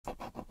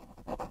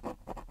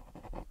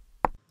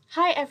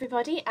Hi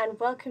everybody and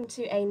welcome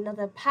to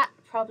another PAT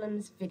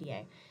Problems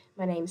video.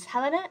 My name's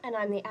Helena and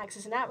I'm the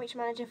Access and Outreach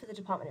Manager for the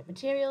Department of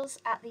Materials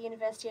at the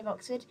University of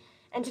Oxford,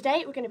 and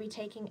today we're going to be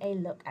taking a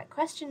look at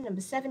question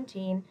number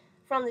 17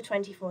 from the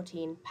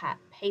 2014 PAT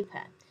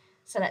paper.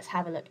 So let's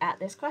have a look at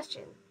this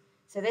question.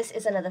 So this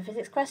is another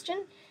physics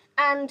question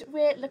and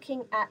we're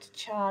looking at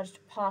charged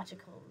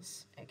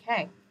particles.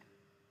 Okay.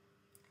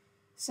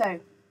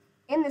 So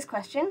in this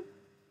question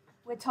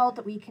we're told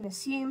that we can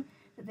assume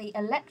that the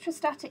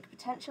electrostatic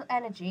potential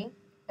energy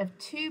of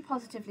two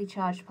positively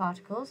charged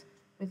particles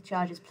with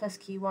charges plus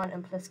Q1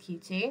 and plus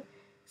Q2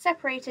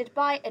 separated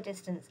by a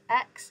distance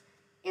x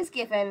is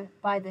given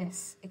by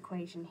this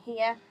equation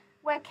here,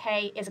 where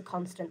K is a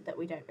constant that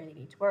we don't really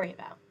need to worry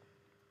about.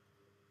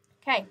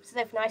 Okay, so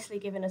they've nicely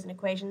given us an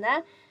equation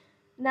there.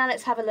 Now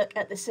let's have a look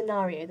at the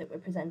scenario that we're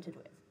presented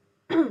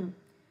with.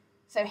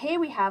 So here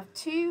we have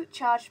two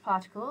charged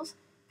particles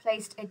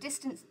placed a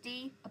distance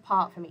d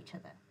apart from each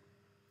other.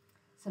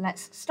 So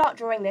let's start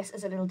drawing this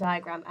as a little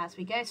diagram as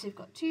we go. So we've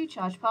got two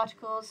charged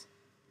particles,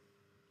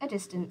 a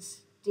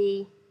distance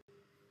d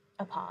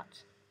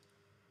apart.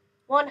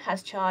 One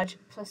has charge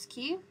plus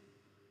q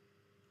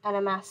and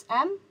a mass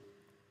m,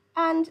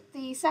 and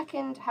the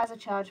second has a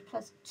charge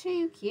plus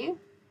 2q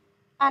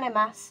and a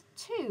mass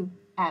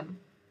 2m.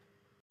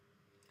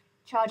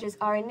 Charges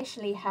are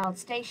initially held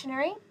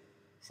stationary,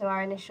 so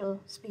our initial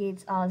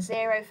speeds are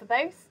 0 for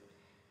both,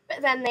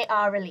 but then they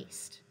are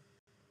released.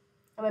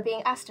 And we're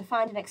being asked to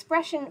find an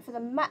expression for the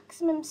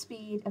maximum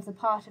speed of the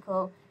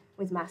particle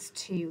with mass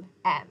 2m.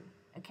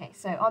 Okay,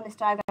 so on this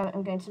diagram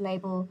I'm going to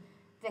label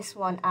this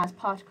one as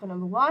particle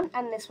number 1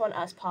 and this one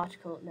as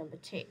particle number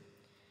 2.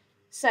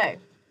 So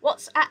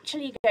what's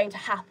actually going to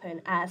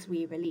happen as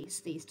we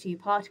release these two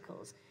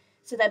particles?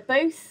 So they're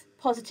both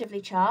positively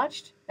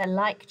charged, they're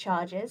like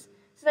charges,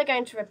 so they're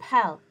going to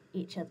repel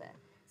each other.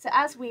 So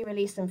as we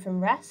release them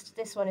from rest,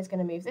 this one is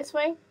going to move this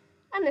way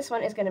and this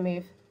one is going to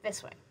move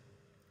this way.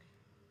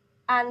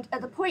 And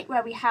at the point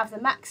where we have the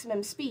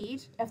maximum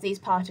speed of these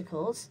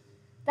particles,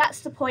 that's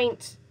the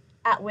point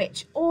at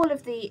which all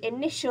of the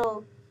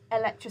initial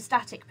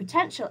electrostatic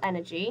potential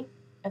energy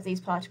of these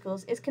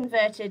particles is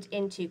converted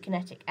into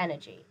kinetic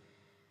energy.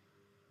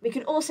 We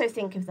could also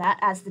think of that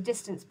as the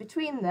distance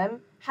between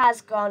them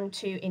has gone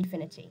to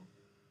infinity.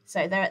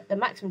 So they're at the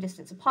maximum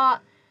distance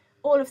apart,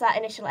 all of that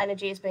initial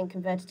energy is being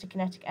converted to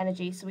kinetic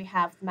energy, so we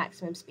have the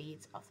maximum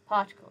speeds of the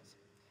particles.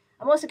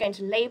 I'm also going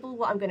to label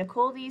what I'm going to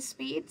call these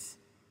speeds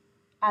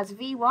as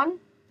V1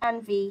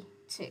 and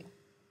V2.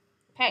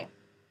 Okay,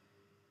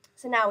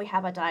 so now we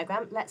have our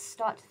diagram. Let's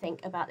start to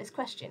think about this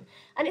question.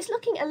 And it's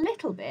looking a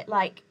little bit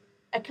like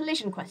a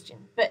collision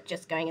question, but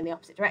just going in the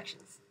opposite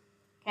directions.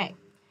 Okay,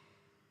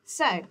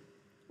 so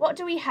what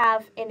do we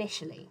have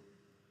initially?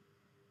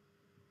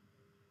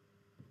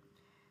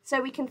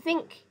 So we can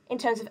think in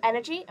terms of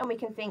energy and we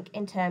can think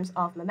in terms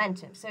of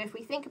momentum. So if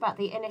we think about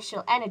the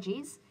initial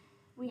energies,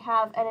 we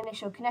have an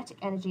initial kinetic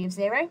energy of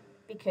 0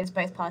 because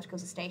both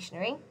particles are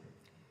stationary.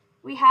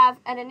 We have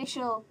an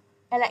initial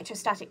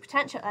electrostatic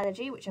potential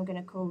energy, which I'm going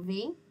to call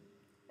V,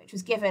 which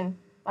was given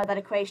by that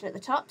equation at the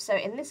top. So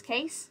in this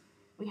case,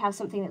 we have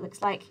something that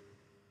looks like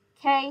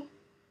K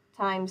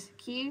times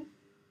Q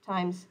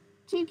times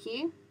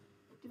 2Q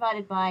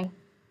divided by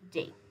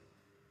D,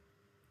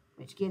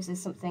 which gives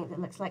us something that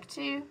looks like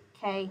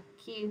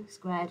 2KQ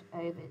squared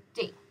over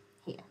D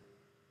here.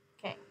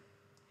 Okay.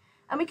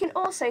 And we can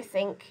also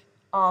think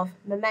of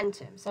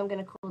momentum. So I'm going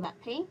to call that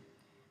P,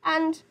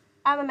 and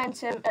our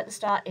momentum at the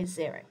start is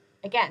 0.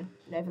 Again,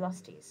 no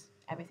velocities,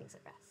 everything's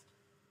at rest.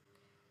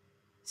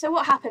 So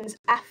what happens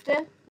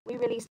after we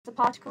release the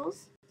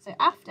particles? So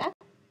after,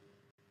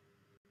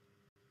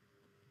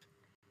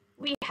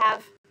 we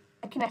have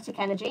a kinetic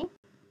energy,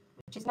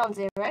 which is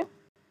non-zero,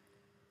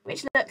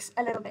 which looks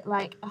a little bit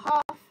like a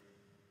half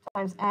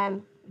times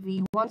m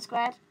v1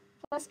 squared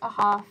plus a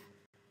half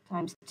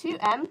times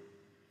 2m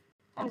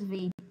times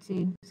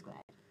v2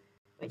 squared,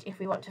 which if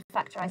we want to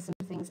factorize some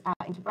things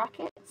out into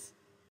brackets,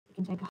 we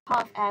can take a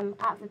half m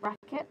out of the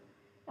bracket,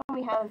 and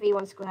we have a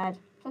v1 squared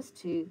plus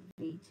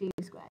 2v2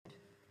 squared.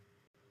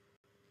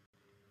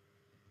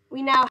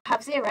 We now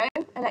have 0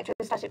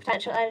 electrostatic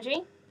potential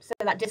energy, so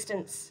that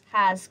distance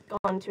has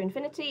gone to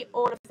infinity.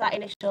 All of that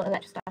initial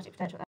electrostatic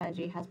potential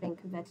energy has been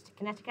converted to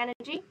kinetic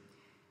energy.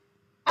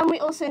 And we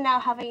also now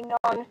have a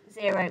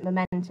non-zero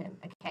momentum.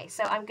 Okay,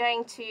 so I'm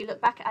going to look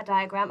back at our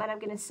diagram and I'm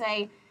going to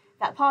say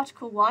that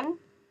particle 1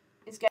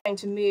 is going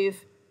to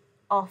move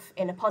off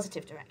in a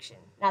positive direction.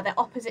 Now they're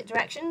opposite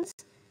directions,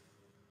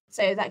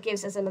 so that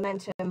gives us a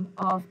momentum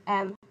of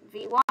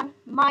mv1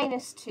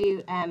 minus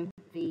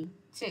 2mv2.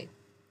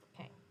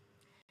 Okay,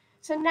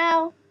 so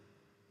now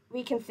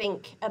we can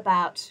think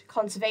about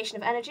conservation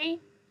of energy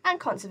and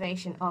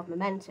conservation of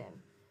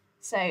momentum.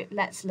 So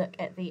let's look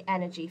at the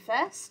energy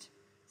first.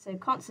 So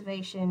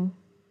conservation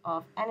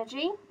of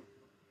energy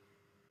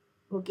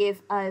will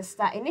give us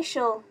that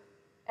initial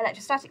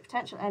electrostatic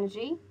potential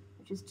energy,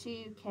 which is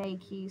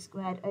 2kq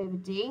squared over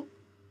d,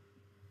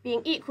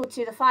 being equal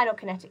to the final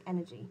kinetic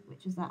energy,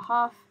 which is that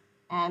half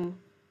m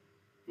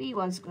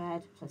v1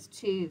 squared plus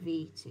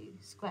 2v2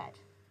 squared.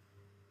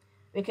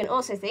 We can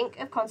also think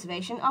of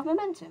conservation of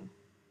momentum.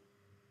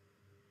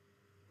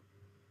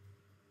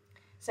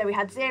 So we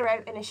had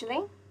 0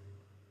 initially,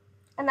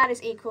 and that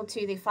is equal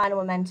to the final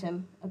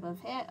momentum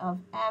above here of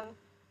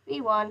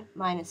mv1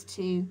 minus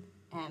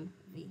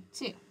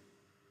 2mv2.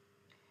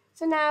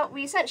 So now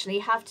we essentially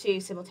have two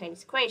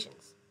simultaneous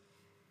equations.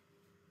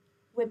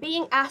 We're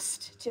being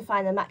asked to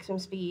find the maximum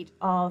speed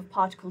of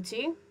particle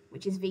 2,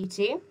 which is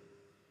v2.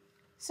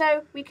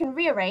 So we can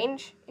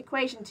rearrange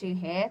equation 2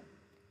 here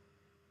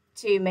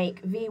to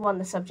make v1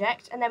 the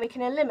subject, and then we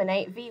can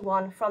eliminate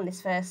v1 from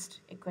this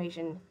first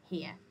equation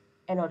here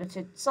in order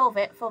to solve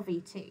it for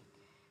v2.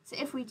 So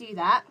if we do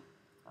that,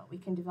 well, we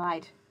can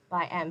divide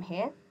by m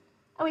here,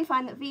 and we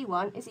find that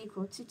v1 is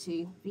equal to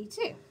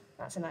 2v2.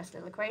 That's a nice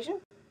little equation.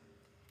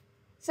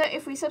 So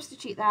if we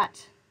substitute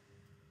that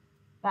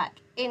back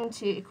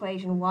into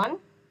equation 1,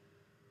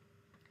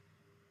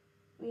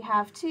 we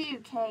have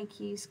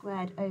 2kq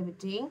squared over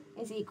d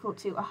is equal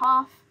to a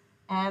half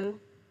m.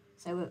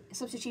 So we're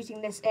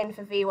substituting this in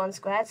for v1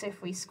 squared, so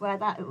if we square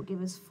that, it will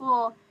give us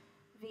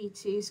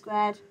 4v2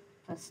 squared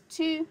plus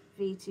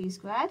 2v2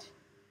 squared,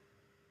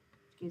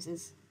 which gives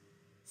us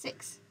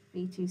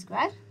 6v2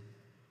 squared.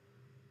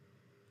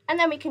 And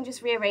then we can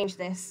just rearrange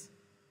this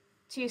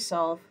to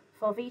solve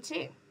for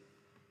v2.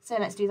 So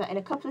let's do that in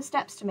a couple of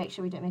steps to make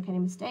sure we don't make any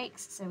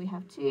mistakes. So we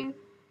have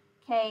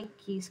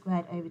 2kq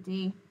squared over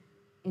d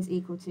is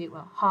equal to,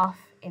 well, half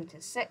into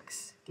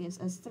 6 gives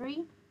us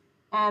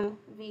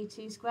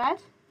 3mv2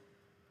 squared.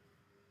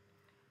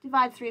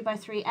 Divide through by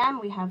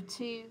 3m, we have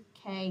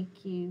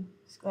 2kq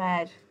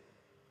squared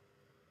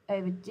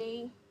over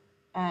d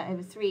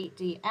over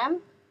 3dm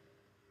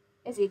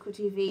is equal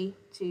to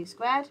v2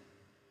 squared,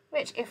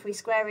 which, if we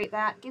square root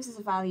that, gives us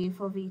a value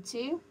for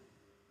v2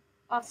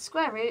 of the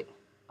square root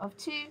of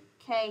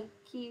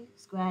 2kq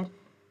squared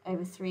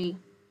over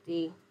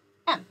 3dm.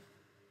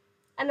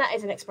 And that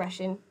is an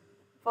expression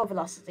for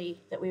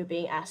velocity that we were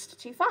being asked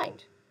to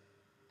find.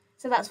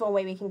 So that's one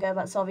way we can go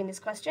about solving this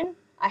question.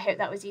 I hope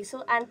that was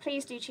useful, and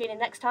please do tune in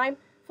next time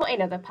for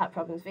another Pat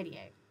Problems video.